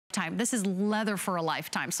time. This is leather for a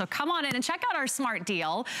lifetime. So come on in and check out our smart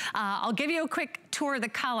deal. I'll give you a quick tour of the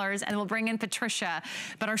colors and we'll bring in Patricia.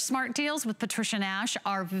 But our smart deals with Patricia Nash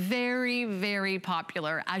are very, very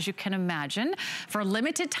popular, as you can imagine. For a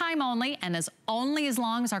limited time only, and only as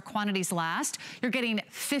long as our quantities last, you're getting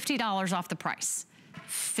 $50 off the price.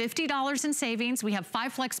 $50 in savings. We have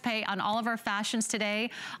 5 flex pay on all of our fashions today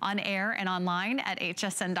on air and online at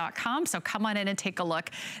hsn.com. So come on in and take a look.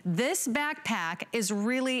 This backpack is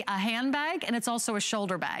really a handbag and it's also a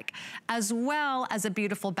shoulder bag, as well as a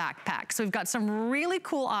beautiful backpack. So we've got some really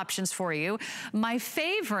cool options for you. My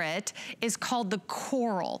favorite is called the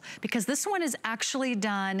Coral, because this one is actually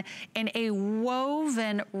done in a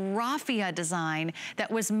woven raffia design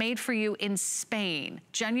that was made for you in Spain.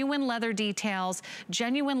 Genuine leather details,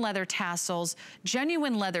 genuine leather tassels,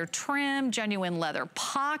 genuine leather trim, genuine leather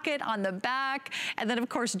pocket on the back, and then of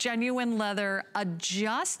course genuine leather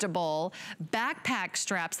adjustable backpack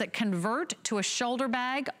straps that convert to a shoulder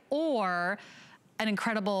bag or an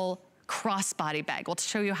incredible crossbody bag. We'll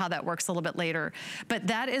show you how that works a little bit later. But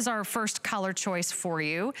that is our first color choice for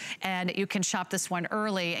you. And you can shop this one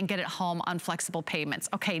early and get it home on flexible payments.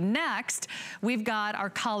 Okay, next, we've got our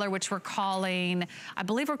color, which we're calling, I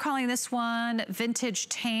believe we're calling this one Vintage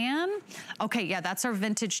Tan. Okay, yeah, that's our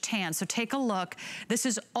Vintage Tan. So take a look. This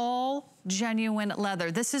is all genuine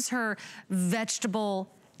leather. This is her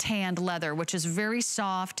vegetable tanned leather, which is very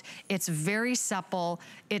soft, it's very supple,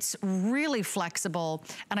 it's really flexible,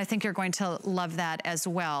 and I think you're going to love that as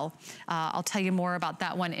well. I'll tell you more about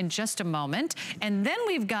that one in just a moment. And then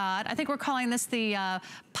we've got, I think we're calling this the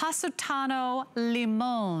Positano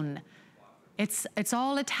Limone. It's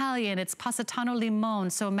all Italian, it's Positano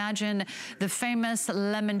Limone. So imagine the famous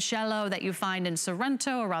limoncello that you find in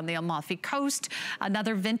Sorrento around the Amalfi Coast.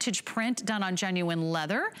 Another vintage print done on genuine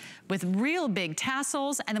leather with real big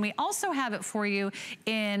tassels. And then we also have it for you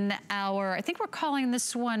in our, I think we're calling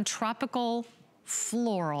this one Tropical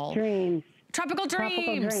Floral. Dreams. Tropical Dreams.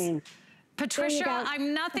 Tropical Dreams. Patricia,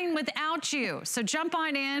 I'm nothing without you. So jump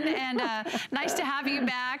on in, and nice to have you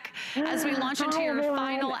back as we launch into your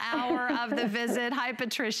final hour of the visit. Hi,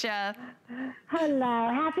 Patricia. Hello.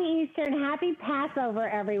 Happy Easter and happy Passover,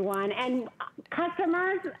 everyone. And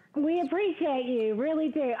customers, we appreciate you, really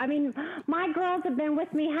do. I mean, my girls have been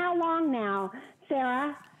with me how long now,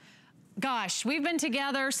 Sarah? Gosh, we've been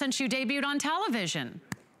together since you debuted on television.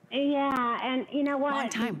 Yeah, and you know what? Long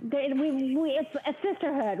time. It's a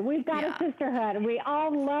sisterhood. We've got a sisterhood. We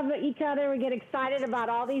all love each other. We get excited about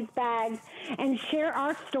all these bags and share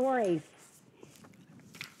our stories.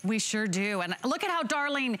 We sure do. And look at how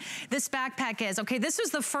darling this backpack is. Okay, this was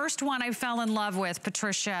the first one I fell in love with,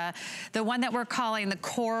 Patricia, the one that we're calling the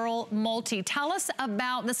Coral Multi. Tell us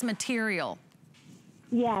about this material.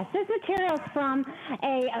 Yes, this material is from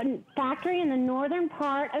a factory in the northern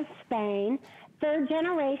part of Spain. Third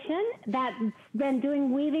generation that's been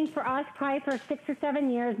doing weaving for us probably for 6 or 7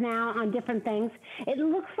 years now on different things. It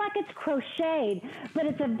looks like it's crocheted, but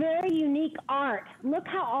it's a very unique art. Look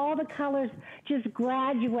how all the colors just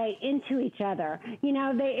graduate into each other. You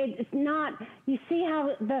know, it's not, you see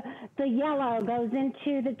how the yellow goes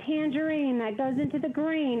into the tangerine, that goes into the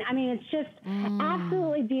green. I mean, it's just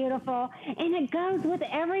absolutely beautiful. And it goes with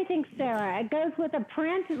everything, Sarah. It goes with a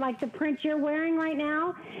print, like the print you're wearing right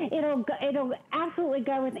now. It'll absolutely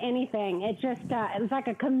go with anything. It just, it's like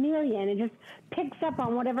a chameleon. It just picks up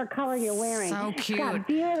on whatever color you're wearing. So cute. It's got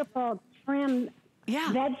beautiful trim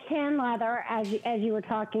veg tan leather, as you were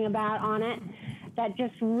talking about on it. That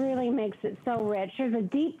just really makes it so rich. There's a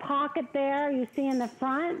deep pocket there you see in the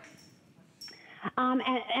front.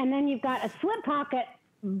 And then you've got a slip pocket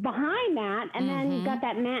behind that, and then you've got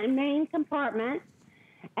that main compartment.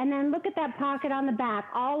 And then look at that pocket on the back,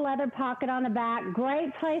 all leather pocket on the back.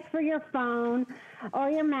 Great place for your phone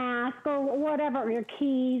or your mask or whatever, your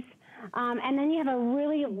keys. And then you have a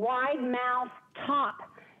really wide mouth top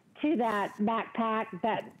to that backpack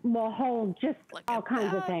that will hold just all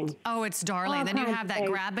kinds of things. Oh, it's darling. Then you have that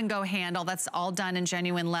grab and go handle. That's all done in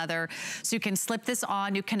genuine leather. So you can slip this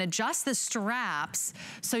on. You can adjust the straps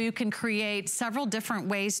so you can create several different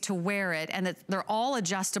ways to wear it. And they're all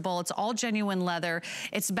adjustable. It's all genuine leather.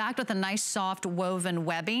 It's backed with a nice soft woven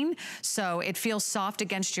webbing. So it feels soft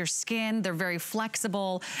against your skin. They're very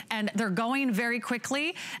flexible and they're going very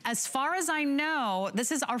quickly. As far as I know,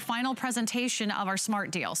 this is our final presentation of our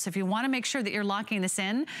smart deal. So if you want to make sure that you're locking this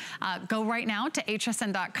in, go right now to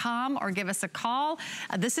hsn.com or give us a call.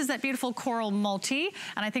 This is that beautiful Coral Multi,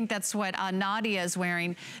 and I think that's what Nadia is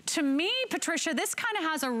wearing. To me, Patricia, this kind of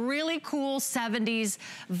has a really cool 70s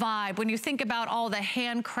vibe when you think about all the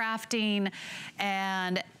handcrafting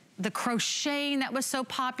and the crocheting that was so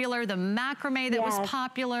popular, the macrame that was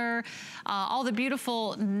popular, all the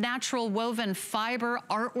beautiful natural woven fiber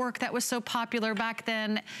artwork that was so popular back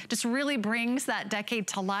then, just really brings that decade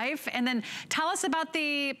to life. And then tell us about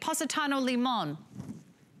the Positano Limon.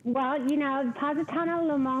 Well, you know, Positano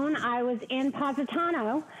Limon, I was in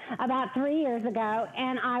Positano about 3 years ago,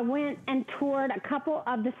 and I went and toured a couple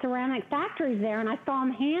of the ceramic factories there, and I saw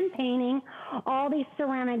them hand painting all these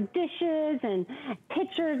ceramic dishes and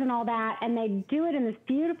pitchers and all that, and they do it in this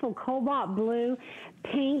beautiful cobalt blue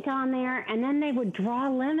paint on there, and then they would draw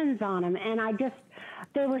lemons on them, and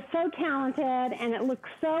they were so talented, and it looked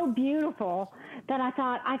so beautiful that I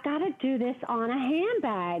thought, I got to do this on a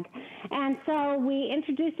handbag. And so we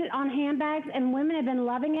introduced it on handbags, and women have been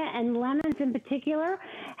loving it, and lemons in particular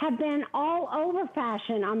have been all over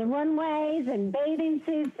fashion on the runways and bathing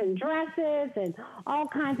suits and dresses and all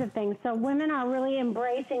kinds of things. So women are really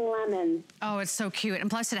embracing lemons. Oh, it's so cute. And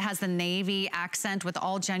plus it has the navy accent with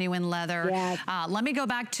all genuine leather. Yes. Let me go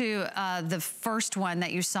back to the first one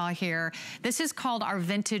that you saw here. This is called our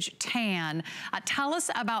vintage tan. Tell us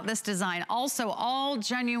about this design. Also, all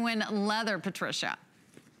genuine leather, Patricia.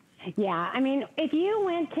 Yeah, I mean, if you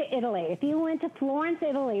went to Italy, if you went to Florence,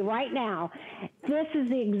 Italy right now, this is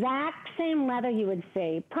the exact same leather you would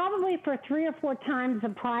see, probably for 3 or 4 times the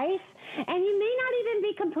price, and you may not even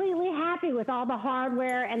be completely happy with all the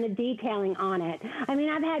hardware and the detailing on it. I mean,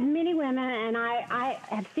 I've had many women, and I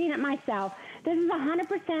have seen it myself. This is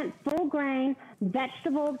 100% full grain,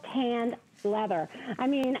 vegetable tanned leather. I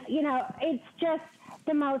mean, you know, it's just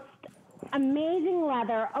the most amazing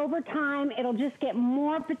leather. Over time, it'll just get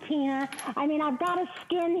more patina. I mean, I've got a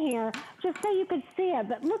skin here just so you could see it,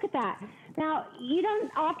 but look at that. Now, you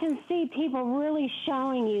don't often see people really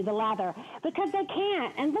showing you the leather because they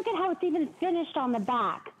can't. And look at how it's even finished on the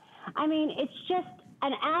back. I mean, it's just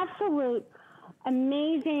an absolute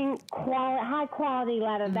amazing high quality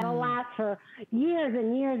leather that'll last for years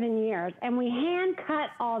and years and years. And we hand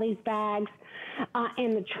cut all these bags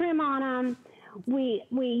and the trim on them. We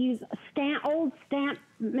use old stamp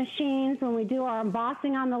machines when we do our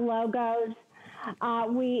embossing on the logos.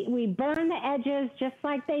 We burn the edges just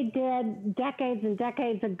like they did decades and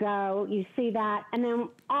decades ago. You see that. And then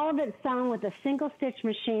all of it's sewn with a single stitch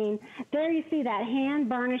machine. There you see that hand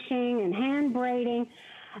burnishing and hand braiding.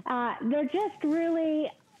 They're just really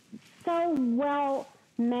so well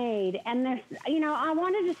made. And there's, you know, I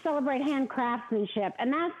wanted to celebrate hand craftsmanship,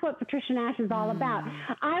 and that's what Patricia Nash is all about.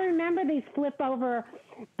 I remember these flip over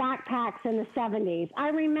backpacks in the 70s. I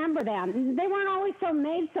remember them. They weren't always so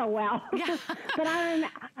made so well, but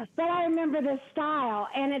I remember the style,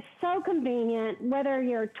 and it's so convenient whether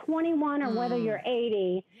you're 21 or whether you're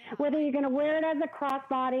 80, whether you're going to wear it as a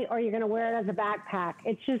crossbody or you're going to wear it as a backpack.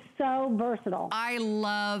 It's just so versatile. I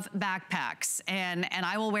love backpacks, and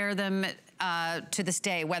I will wear them to this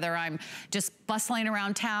day, whether I'm just bustling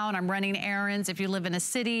around town, I'm running errands. If you live in a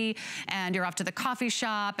city and you're off to the coffee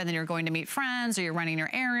shop and then you're going to meet friends, or you're running your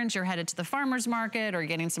errands, you're headed to the farmer's market or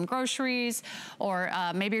getting some groceries, or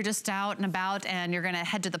maybe you're just out and about and you're gonna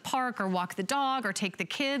head to the park or walk the dog or take the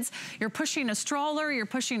kids. You're pushing a stroller, you're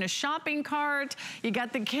pushing a shopping cart, you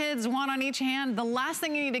got the kids, one on each hand. The last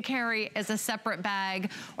thing you need to carry is a separate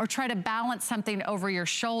bag or try to balance something over your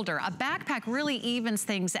shoulder. A backpack really evens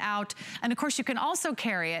things out. And of course, you can also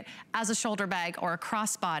carry it as a shoulder bag or a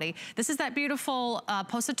crossbody. This is that beautiful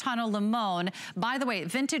Positano Limon. By the way,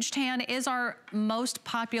 vintage tan is our most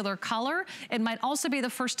popular color. It might also be the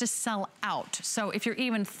first to sell out. So if you're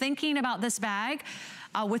even thinking about this bag,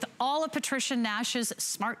 with all of Patricia Nash's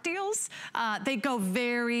smart deals, they go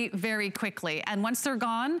very, very quickly. And once they're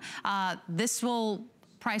gone, this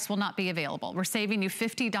price will not be available. We're saving you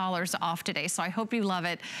 $50 off today, so I hope you love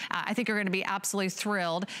it. I think you're gonna be absolutely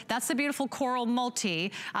thrilled. That's the beautiful Coral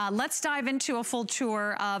Multi. Let's dive into a full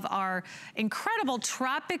tour of our incredible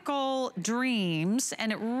Tropical Dreams,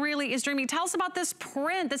 and it really is dreamy. Tell us about this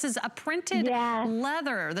print. This is a printed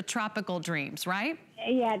leather, the Tropical Dreams, right?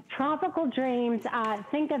 Yeah, Tropical Dreams.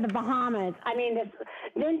 Think of the Bahamas. I mean, this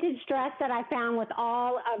vintage dress that I found with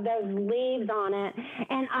all of those leaves on it,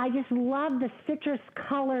 and I just love the citrus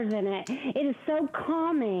colors in it. It is so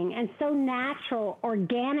calming and so natural,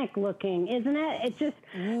 organic looking, isn't it? It's just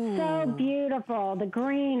so beautiful. The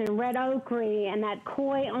green and red ochre and that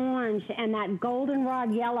koi orange and that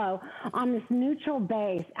goldenrod yellow on this neutral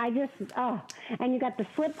base. I just, and you got the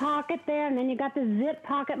slip pocket there, and then you got the zip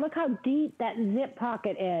pocket. Look how deep that zip pocket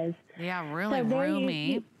is. Yeah, really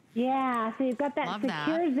roomy. Yeah, so you've got that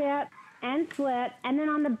secure zip and slit, and then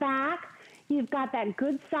on the back, You've got that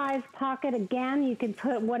good size pocket. Again, you can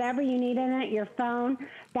put whatever you need in it, your phone.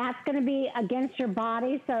 That's going to be against your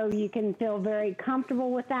body, so you can feel very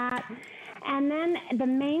comfortable with that. And then the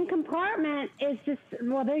main compartment is just,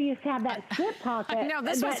 well, there you have that slip pocket. No,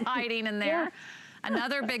 this was hiding in there. Yeah.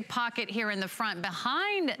 Another big pocket here in the front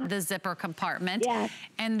behind the zipper compartment. Yes.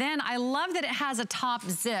 And then I love that it has a top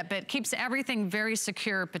zip. It keeps everything very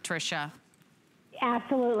secure, Patricia.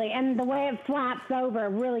 Absolutely, and the way it flaps over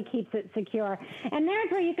really keeps it secure. And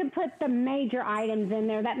there's where you can put the major items in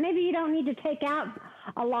there that maybe you don't need to take out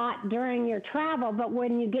a lot during your travel, but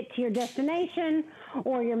when you get to your destination,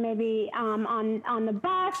 or you're maybe on the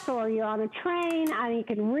bus, or you're on a train, you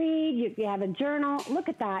can read, you have a journal. Look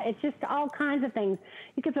at that. It's just all kinds of things.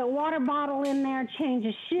 You can put a water bottle in there, change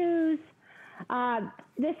of shoes.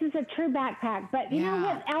 This is a true backpack, but you know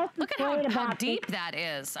what else is great about how deep that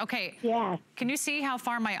is. Okay. Yes. Can you see how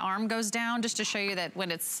far my arm goes down? Just to show you that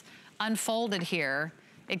when it's unfolded here,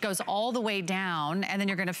 it goes all the way down, and then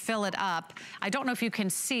you're gonna fill it up. I don't know if you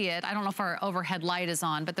can see it. I don't know if our overhead light is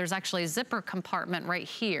on, but there's actually a zipper compartment right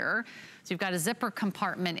here. So you've got a zipper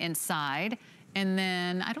compartment inside, and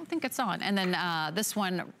then, I don't think it's on. And then this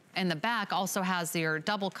one in the back also has your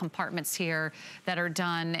double compartments here that are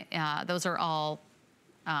done. Those are all,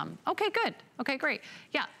 okay, good. Okay, great.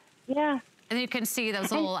 Yeah. Yeah. And then you can see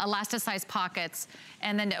those little elasticized pockets.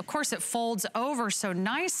 And then of course it folds over so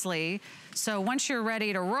nicely. So once you're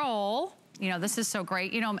ready to roll, you know, this is so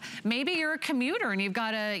great. You know, maybe you're a commuter and you've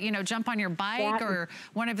got to, you know, jump on your bike or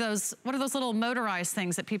one of those, what are those little motorized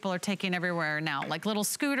things that people are taking everywhere now? Like little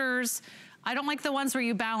scooters. I don't like the ones where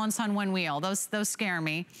you balance on one wheel. Those scare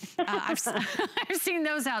me. I've seen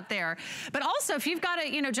those out there. But also, if you've got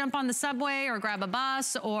to, you know, jump on the subway or grab a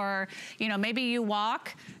bus, or, you know, maybe you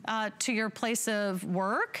walk to your place of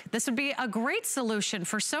work, this would be a great solution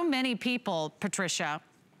for so many people, Patricia.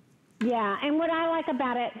 Yeah, and what I like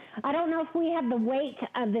about it, I don't know if we have the weight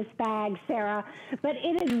of this bag, Sarah, but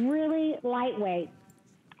it is really lightweight.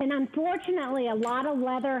 And unfortunately, a lot of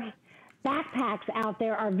leather backpacks out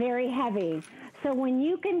there are very heavy. So when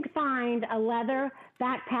you can find a leather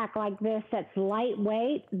backpack like this that's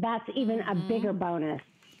lightweight, that's even a bigger bonus.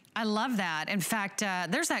 I love that. In fact,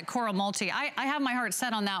 there's that coral multi. I have my heart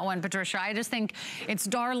set on that one, Patricia. I just think it's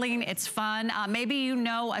darling, it's fun. Maybe you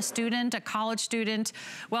know a student, a college student.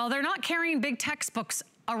 Well, they're not carrying big textbooks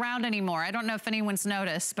around anymore. I don't know if anyone's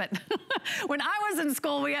noticed, but when I was in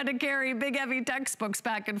school, we had to carry big, heavy textbooks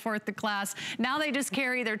back and forth to class. Now they just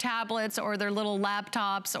carry their tablets or their little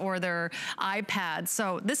laptops or their iPads.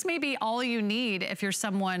 So this may be all you need if you're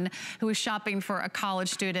someone who is shopping for a college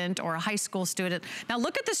student or a high school student. Now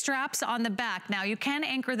look at the straps on the back. Now you can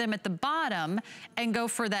anchor them at the bottom and go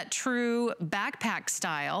for that true backpack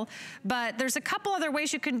style, but there's a couple other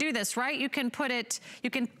ways you can do this, right? You can put it,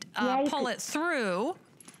 you can pull it through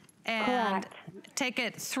and take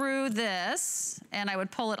it through this, and I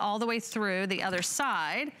would pull it all the way through the other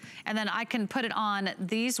side, and then I can put it on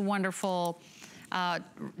these wonderful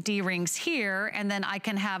D-rings here, and then I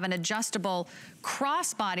can have an adjustable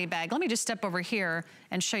crossbody bag. Let me just step over here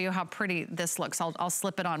and show you how pretty this looks. I'll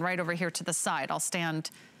slip it on right over here to the side. I'll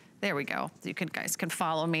stand. There we go. You guys can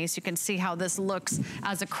follow me so you can see how this looks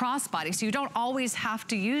as a crossbody. So you don't always have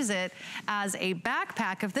to use it as a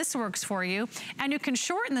backpack if this works for you. And you can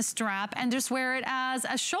shorten the strap and just wear it as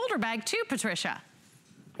a shoulder bag too, Patricia.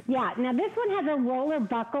 Yeah, now this one has a roller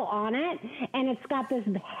buckle on it, and it's got this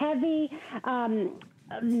heavy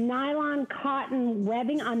nylon cotton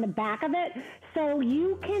webbing on the back of it. So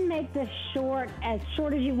you can make this short as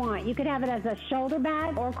you want. You could have it as a shoulder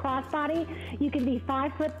bag or crossbody. You can be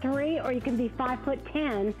 5'3" or you can be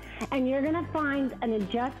 5'10", and you're gonna find an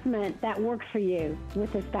adjustment that works for you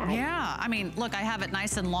with this bag. Yeah, I mean, look, I have it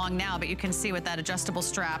nice and long now, but you can see with that adjustable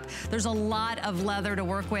strap, there's a lot of leather to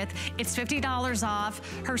work with. It's $50 off.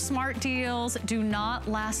 Her smart deals do not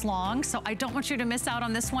last long, so I don't want you to miss out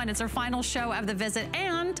on this one. It's our final show of the visit,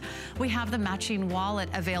 and we have the matching wallet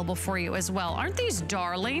available for you as well. Aren't these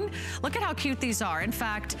darling? Look at how cute these are. In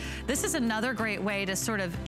fact, this is another great way to sort of